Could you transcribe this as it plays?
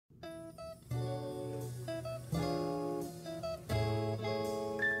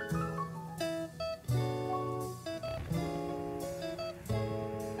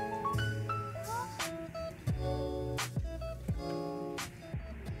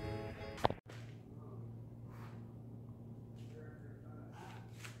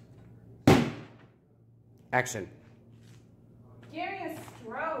Action. Give me a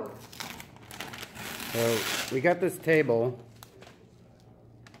stroke. So we got this table,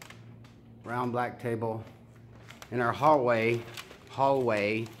 round black table, in our hallway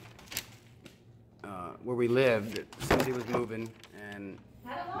where we lived. Somebody was moving and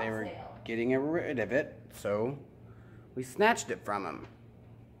they were getting rid of it, so we snatched it from them.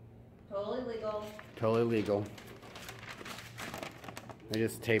 Totally legal. Totally legal. I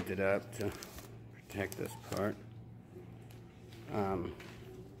just taped it up to protect this part.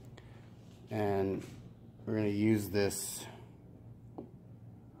 And we're going to use this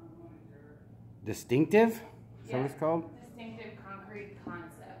distinctive, is that what it's called? Distinctive Concrete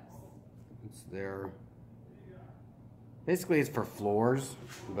Concepts. It's their, basically it's for floors,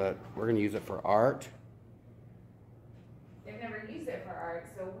 but we're going to use it for art. They've never used it for art,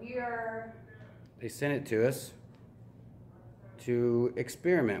 so They sent it to us to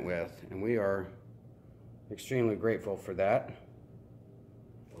experiment with, and we are extremely grateful for that.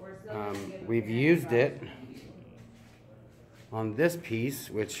 We've used it on this piece,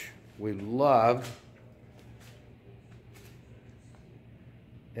 which we love.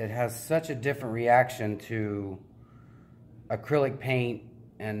 It has such a different reaction to acrylic paint,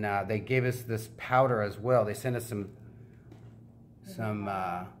 and they gave us this powder as well. They sent us some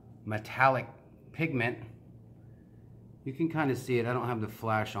metallic pigment. You can kind of see it. I don't have the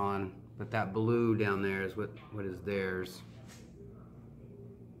flash on, but that blue down there is what is theirs.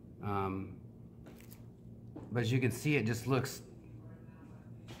 But as you can see, it just looks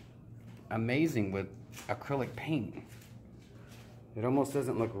amazing with acrylic paint. It almost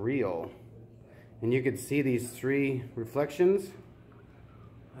doesn't look real. And you can see these 3 reflections.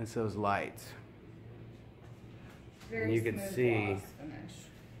 That's those lights. And you can see,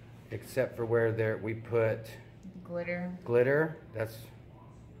 except for where we put glitter, that's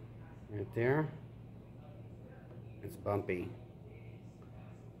right there. It's bumpy.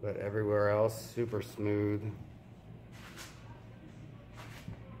 But everywhere else, super smooth.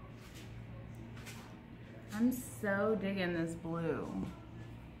 I'm so digging this blue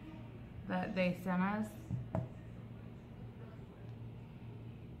that they sent us.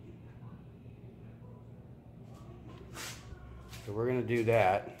 So we're gonna do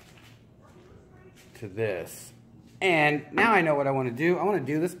that to this. And now I know what I wanna do. I wanna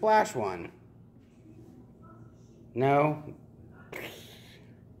do the splash one. No?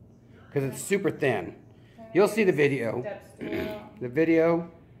 Because it's super thin. You'll see the video. The video,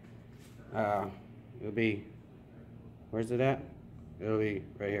 it'll be, where's it at? It'll be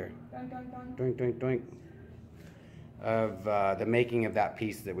right here. Doink, doink, doink. Of the making of that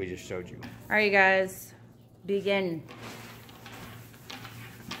piece that we just showed you. All right, you guys, begin.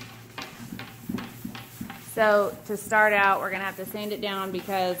 So to start out, we're gonna have to sand it down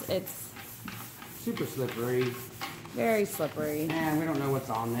because it's super slippery. Very slippery. And we don't know what's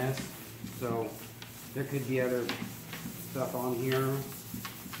on this. So there could be other stuff on here.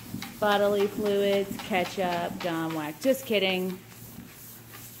 Bodily fluids, ketchup, gum, wax. Just kidding.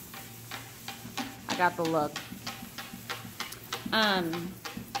 I got the look.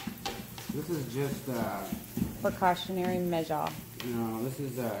 This is just precautionary measure. No, this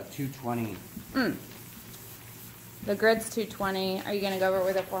is 220. The grid's 220. Are you gonna go over it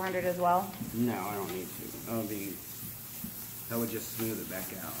with a 400 as well? No, I don't need to. That would just smooth it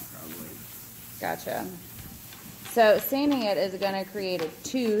back out, probably. Gotcha. So sanding it is going to create a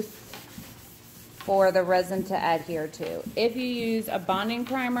tooth for the resin to adhere to. If you use a bonding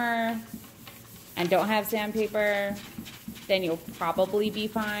primer and don't have sandpaper, then you'll probably be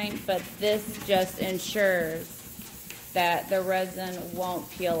fine. But this just ensures that the resin won't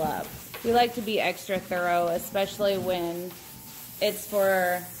peel up. We like to be extra thorough, especially when it's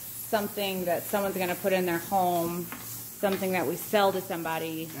for something that someone's going to put in their home, something that we sell to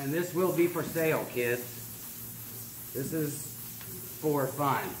somebody. And this will be for sale, kids. This is for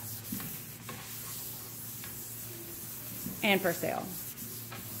fun. And for sale.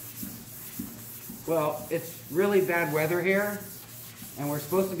 Well, it's really bad weather here, and we're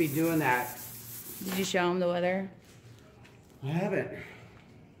supposed to be doing that. Did you show them the weather? I haven't.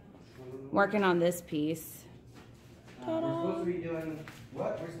 Working on this piece. We're supposed to be doing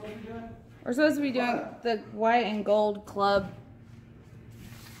what? We're supposed to be doing? We're supposed to be doing the white and gold club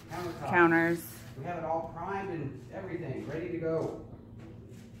counters. We have it all primed and everything, ready to go.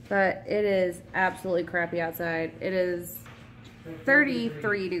 But it is absolutely crappy outside. It is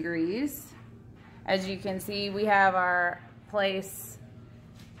 33 degrees. As you can see, we have our place,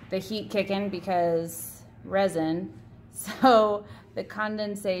 the heat kicking because resin. So the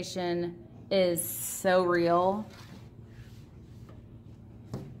condensation is so real.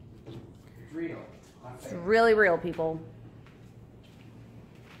 It's real. That's It's really real, people.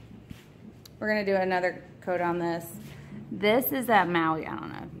 We're gonna do another coat on this. This is that Maui. I don't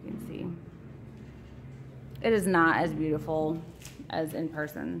know if you can see. It is not as beautiful as in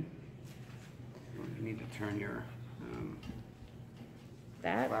person. You need to turn your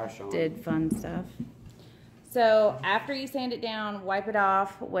that flash on. Did fun stuff. So after you sand it down, wipe it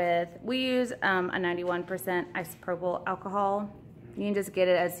off with, we use a 91% isopropyl alcohol. You can just get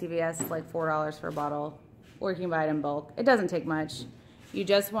it at CVS, it's like $4 for a bottle, or you can buy it in bulk. It doesn't take much. You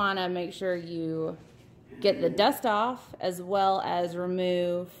just want to make sure you get the dust off, as well as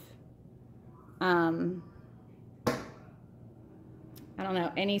remove, I don't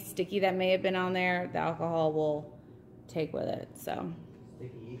know, any sticky that may have been on there, the alcohol will take with it. So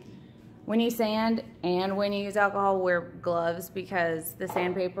when you sand and when you use alcohol, wear gloves, because the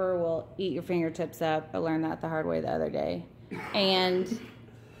sandpaper will eat your fingertips up. I learned that the hard way the other day. And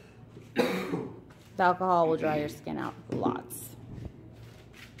the alcohol will dry your skin out lots.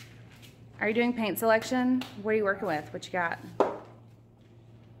 Are you doing paint selection? What are you working with? What you got? Oh,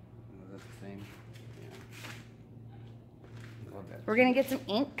 that's the same. Yeah. Love that. We're gonna get some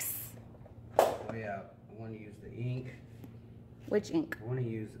inks. Oh yeah, I want to use the ink. Which ink? I want to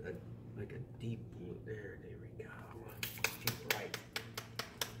use like a deep blue. There we go. Deep bright.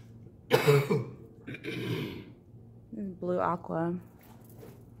 This is blue aqua.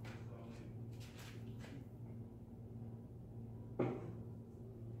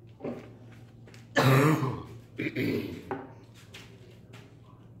 You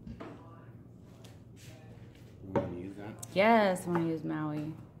want to use that? Yes, I want to use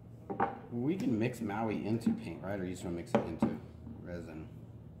Maui. We can mix Maui into paint, right? Or you just want to mix it into resin?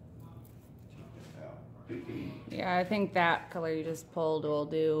 Yeah, I think that color you just pulled will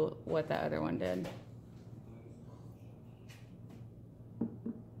do what the other one did.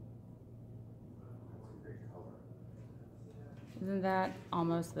 Isn't that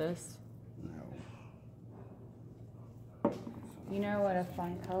almost this? No. You know what a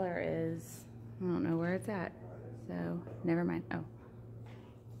fun color is? I don't know where it's at, so never mind. Oh.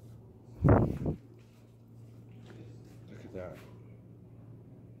 Look at that.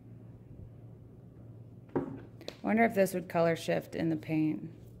 I wonder if this would color shift in the paint.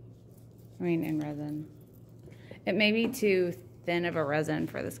 I mean, in resin. It may be too thin of a resin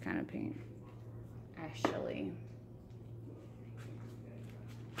for this kind of paint, actually.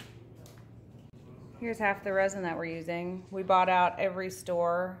 Here's half the resin that we're using. We bought out every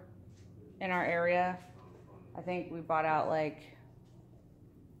store in our area. I think we bought out like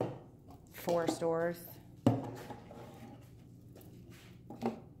 4 stores.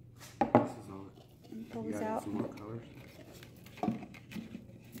 Pull this out. Some more colors.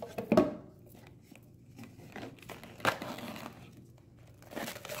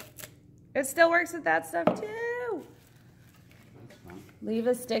 It still works with that stuff too. That's fun. Leave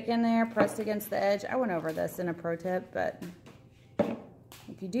a stick in there, pressed against the edge. I went over this in a pro tip, but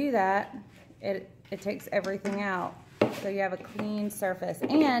if you do that, it takes everything out. So you have a clean surface.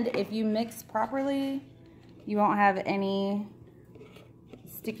 And if you mix properly, you won't have any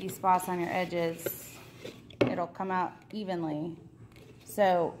sticky spots on your edges. It'll come out evenly.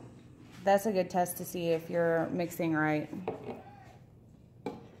 So that's a good test to see if you're mixing right.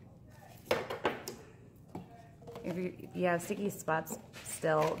 If you have sticky spots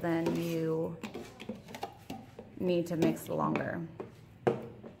still, then you need to mix longer.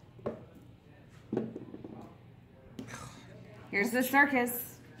 Here's the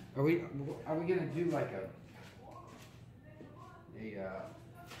circus. Are we gonna do like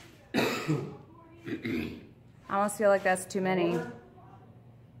I almost feel like that's too many. Are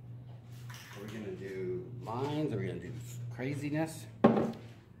we gonna do lines? Are we gonna do craziness? I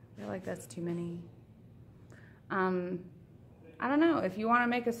feel like that's too many. I don't know. If you want to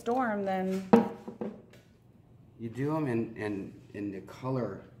make a storm, then You do them in the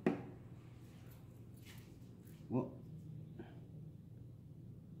color. Well,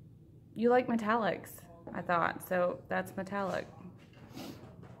 you like metallics, I thought. So that's metallic.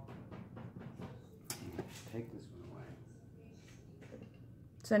 take this one away.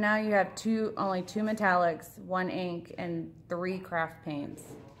 So now you have only two metallics, 1 ink, and 3 craft paints.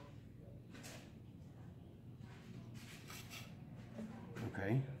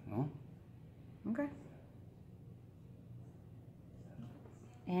 Okay. Well. Okay.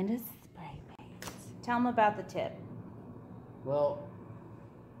 And a spray paint. Tell them about the tip. Well,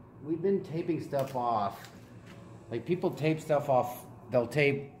 we've been taping stuff off. Like people tape stuff off, they'll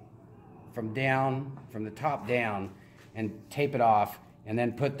tape from the top down and tape it off and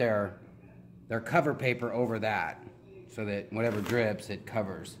then put their cover paper over that so that whatever drips, it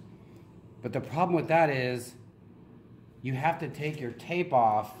covers. But the problem with that is you have to take your tape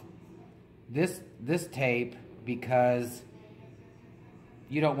off, this tape, because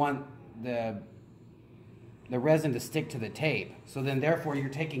you don't want the resin to stick to the tape. So then therefore you're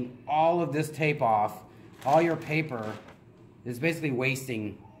taking all of this tape off. All your paper is basically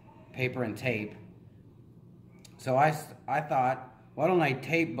wasting paper and tape. So I thought, why don't I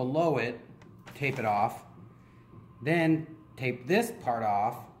tape below it, tape it off, then tape this part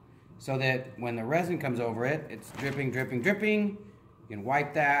off so that when the resin comes over it, it's dripping, dripping, dripping. You can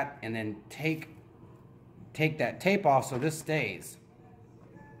wipe that and then take that tape off so this stays.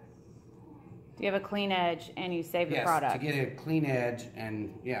 You have a clean edge and you save your product. Yes, to get a clean edge,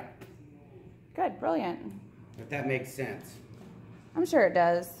 and yeah. Good, brilliant. If that makes sense. I'm sure it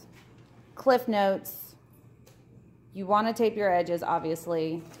does. Cliff notes. You want to tape your edges,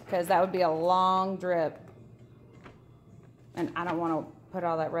 obviously, because that would be a long drip. And I don't want to put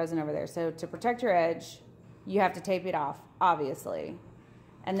all that resin over there. So to protect your edge, you have to tape it off, obviously.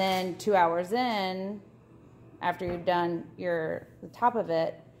 And then 2 hours in, after you've done the top of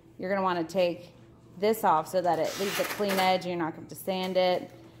it, you're going to want to take this off so that it leaves a clean edge and you're not going to sand it,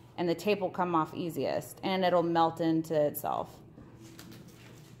 and the tape will come off easiest and it'll melt into itself.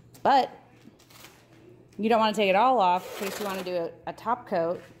 But you don't want to take it all off in case you want to do a top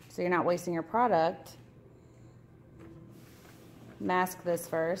coat so you're not wasting your product. Mask this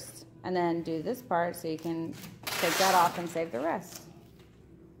first and then do this part so you can take that off and save the rest.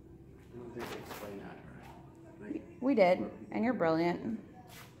 I don't think they explained that right. We did, and you're brilliant.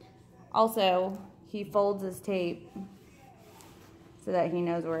 Also, he folds his tape so that he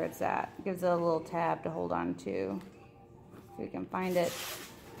knows where it's at. Gives it a little tab to hold on to so you can find it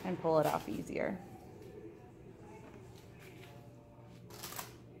and pull it off easier.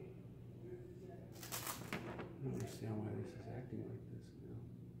 I don't understand why this is acting like this now.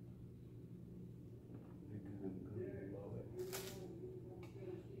 Because I'm going below it.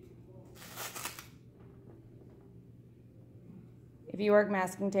 If you work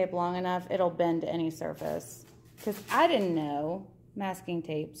masking tape long enough, it'll bend any surface. Because I didn't know masking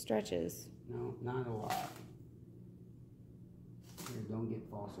tape stretches. No, not a lot. Here, don't get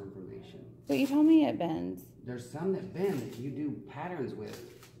false information. But you told me it bends. There's some that bend that you do patterns with.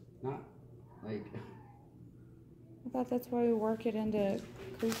 Not like... I thought that's why we work it into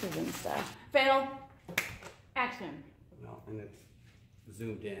creases and stuff. Fail. Action. No, and it's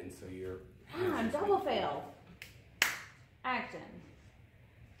zoomed in, so you're... Double fail. Action.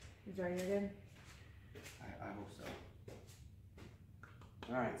 You sure you're good? I hope so.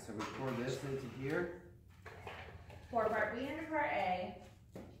 Alright, so we pour this into here. Pour part B into part A.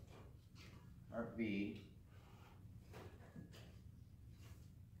 Part B.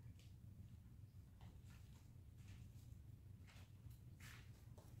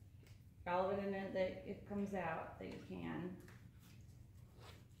 All of it in it that it comes out that you can.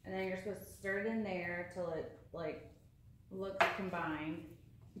 And then you're supposed to stir it in there till it looks combined.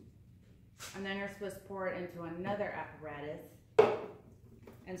 And then you're supposed to pour it into another apparatus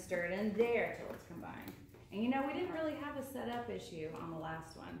and stir it in there till it's combined. And you know, we didn't really have a setup issue on the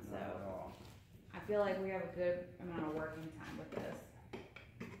last one, so Not at all. I feel like we have a good amount of working time with this.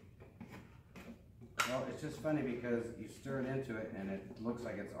 Well, it's just funny because you stir it into it and it looks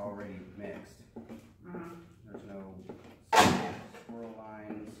like it's already mixed. There's no swirl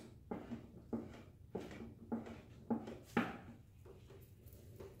lines.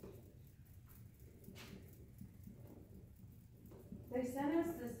 They sent us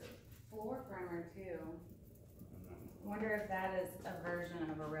this floor primer too. I wonder if that is a version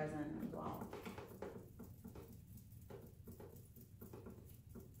of a resin as well.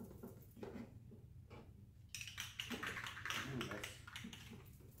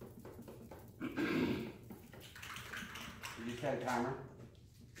 Did you set a timer?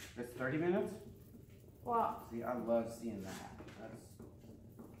 It's 30 minutes? Well, See, I love seeing that.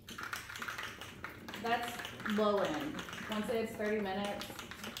 that's low end. Once it's 30 minutes,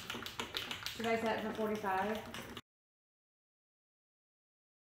 should I set it for 45?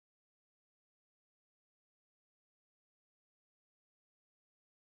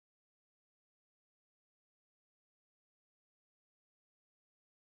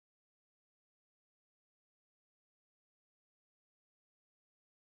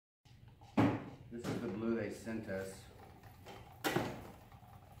 This is the blue they sent us. I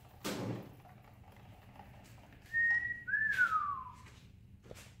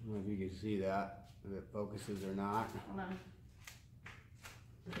don't know if you can see that, if it focuses or not. Hold on.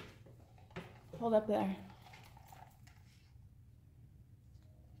 Hold up there.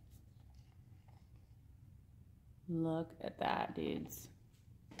 Look at that, dudes.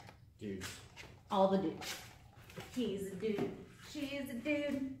 Dudes. All the dudes. He's a dude. She's a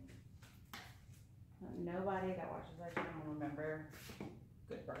dude. Nobody that watches our channel will remember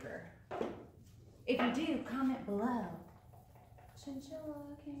Good Burger. If you do, comment below. Chinchilla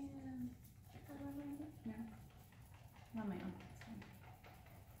can. No. No, ma'am.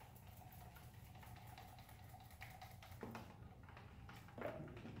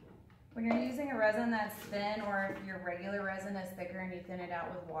 When you're using a resin that's thin, or if your regular resin is thicker and you thin it out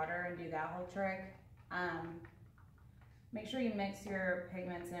with water and do that whole trick, make sure you mix your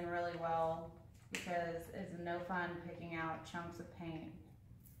pigments in really well, because it's no fun picking out chunks of paint.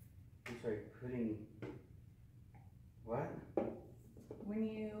 I'm sorry, putting what? When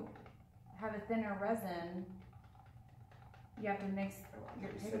you have a thinner resin, you have to mix your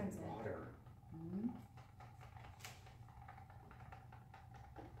pigments in. Water. Mm-hmm.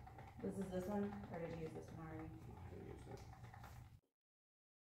 This is this one, or did you use this one already?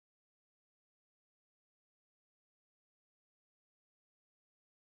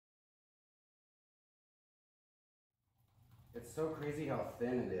 It's so crazy how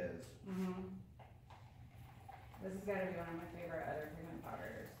thin it is. Mm-hmm. This has got to be one of my favorite other pigment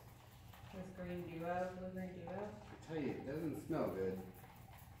powders. This green duo, blue green duo. I tell you, it doesn't smell good.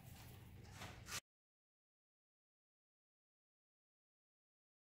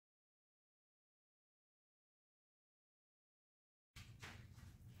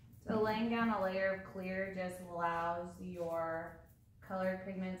 So laying down a layer of clear just allows your colored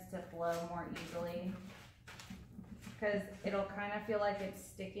pigments to flow more easily, because it'll kind of feel like it's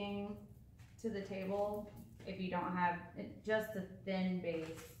sticking to the table if you don't have it, just a thin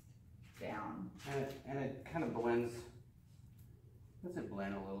base down. And it kind of blends. Lets it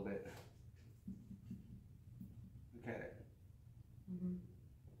blend a little bit. Look at it. Mm-hmm.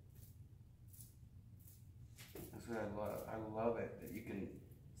 That's what I love. I love it that you can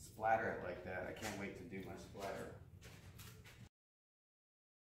splatter it like that. I can't wait to do my splatter.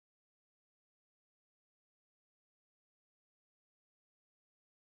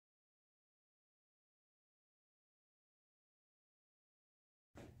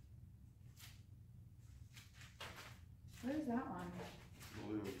 What is that one?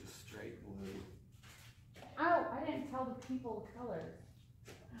 Blue, just straight blue. Oh, I didn't tell the people the colors.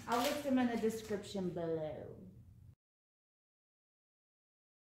 I'll list them in the description below.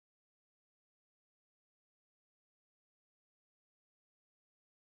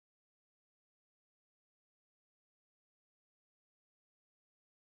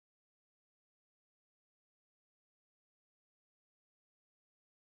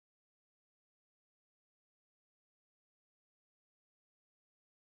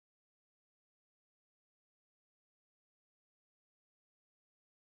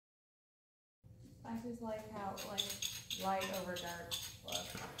 I just like how like light over dark look.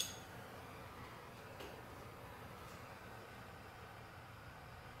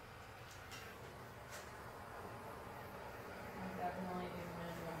 I definitely do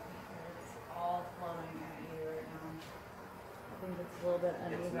visual heat. It's all flowing at you right now. I think it's a little bit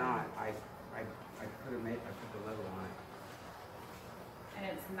uneven. It's not. I put the level on it. And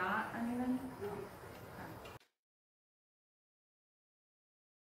it's not uneven? No.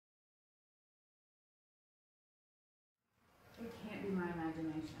 It can't be my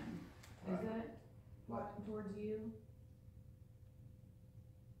imagination. Is it? What? Walking towards you?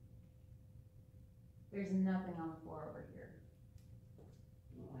 There's nothing on the floor over here.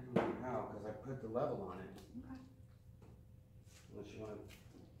 Well, I don't know how, because I put the level on it. Okay. Unless you want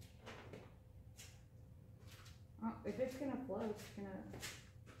to. If it's gonna flow, it's gonna.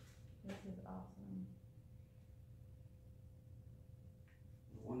 This is awesome.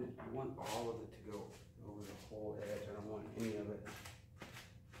 I want all of it to go over the whole edge. I don't want any of it.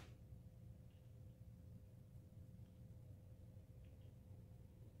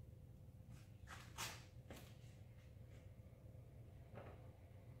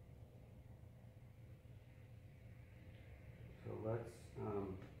 So let's,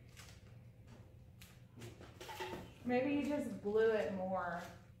 Maybe you just blew it more.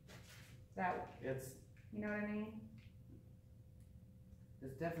 That, it's you know what I mean?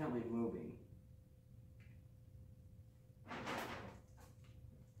 definitely moving.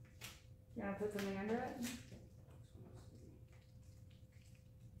 You wanna put something under it?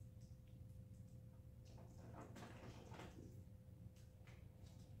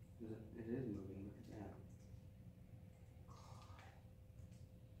 It is moving, look at that.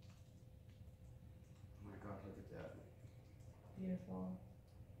 Oh my god, look at that. Beautiful.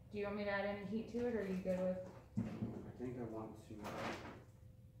 Do you want me to add any heat to it, or are you good with? I think I want to,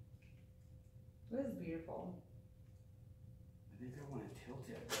 This is beautiful. I think I want to tilt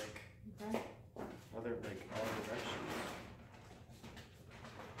it like Okay. Other, like, all directions.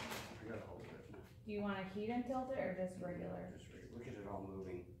 I gotta hold it. Do you want to heat and tilt it or just regular? Just look at it all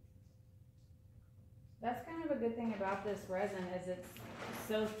moving. That's kind of a good thing about this resin is it's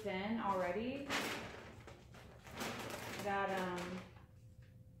so thin already that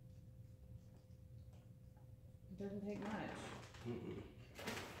it doesn't take much. Mm-mm.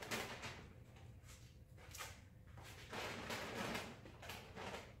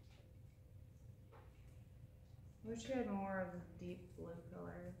 Wish you had more of the deep blue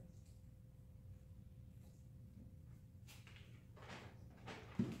color.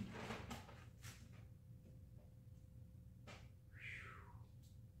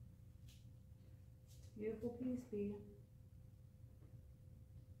 Beautiful piece, B.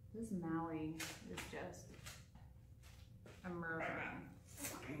 This Maui is just emerging.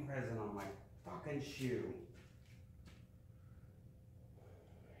 Fucking resin on my fucking shoe.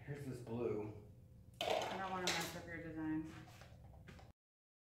 Here's this blue. I don't want to mess up your design.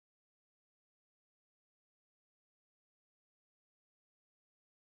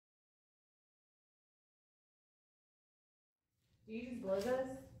 Do you just blow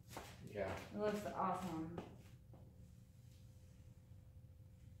this? Yeah. It looks awesome.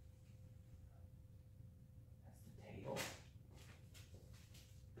 That's the table.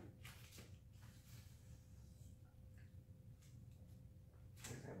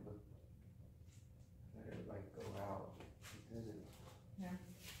 Does that look? Let it like go out. It doesn't. Yeah.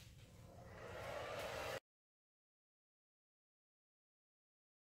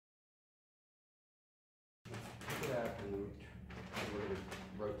 Pick it up and we're gonna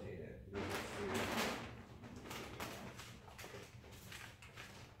rotate it.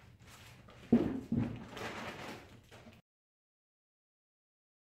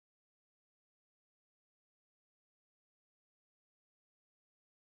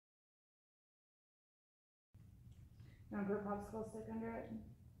 You want to put a popsicle stick under it?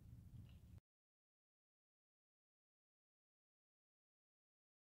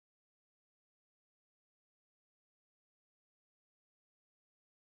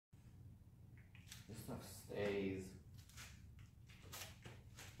 This stuff stays.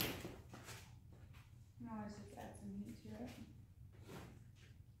 You can always just add some heat to it.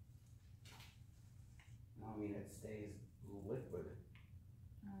 No, I mean it stays liquid.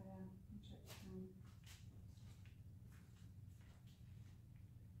 Oh yeah, I'll check some.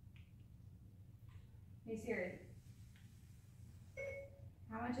 Hey Siri,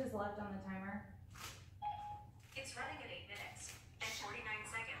 how much is left on the timer? It's running at 8 minutes and 49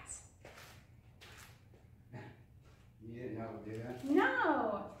 seconds. You didn't know to do that?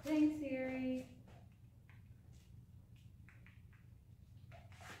 No! Thanks, Siri.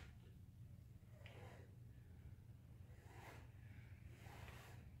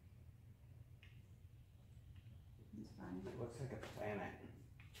 It's fine. It looks like a planet.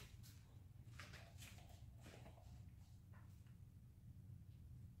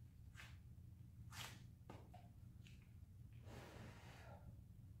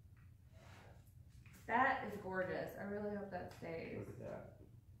 That is gorgeous. I really hope that stays. Look at that.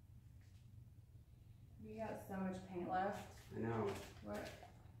 We got so much paint left. I know. What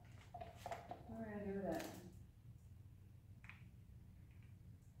are we gonna do with it?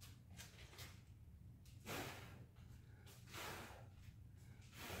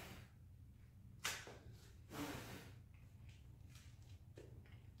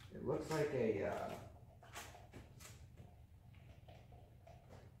 It looks like a,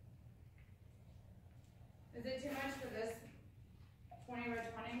 Is it too much for this 20 by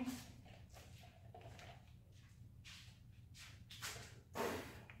 20?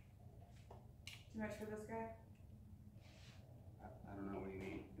 Too much for this guy? I don't know what you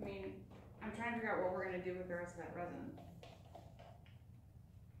mean. I mean, I'm trying to figure out what we're gonna do with the rest of that resin.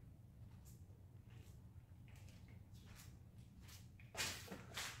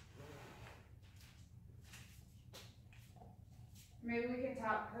 Maybe we could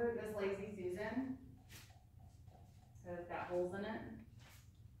top coat this Lazy Susan. So it's got holes in it.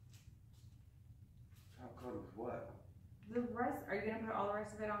 Top coat with what? The rest, are you gonna put all the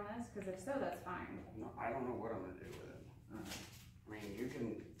rest of it on this? Because if so, that's fine. No, I don't know what I'm gonna do with it. I mean, you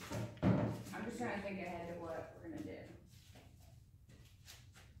can. I'm just trying to think ahead to what we're gonna do.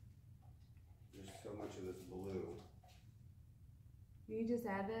 There's so much of this blue. You just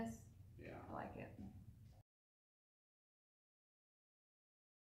add this? Yeah. I like it.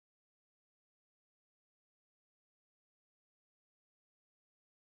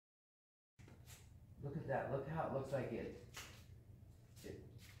 Look at that. Look how it looks like it.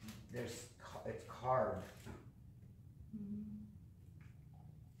 It's carved. Mm-hmm.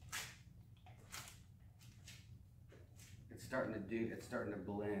 it's starting to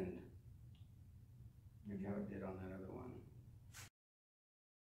blend. Maybe how it did on that other one.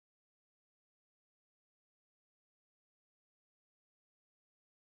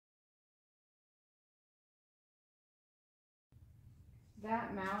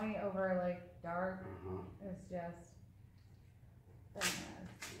 That Maui over like dark Uh-huh. is just bananas.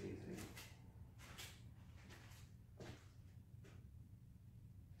 Amazing.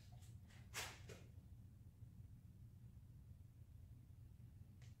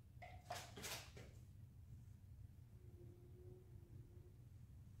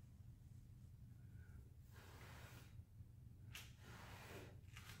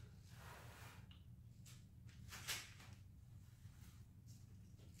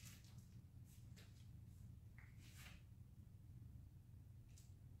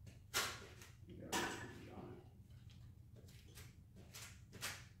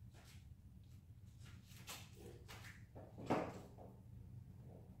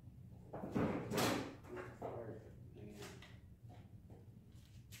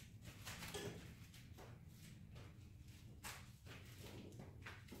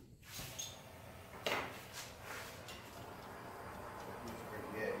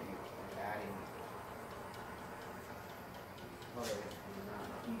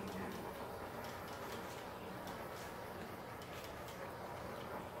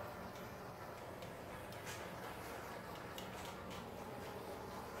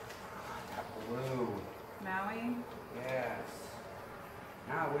 Blue. Maui? Yes.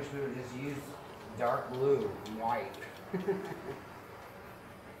 Now I wish we would just use dark blue and white.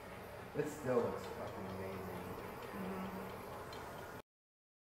 It still looks fucking amazing.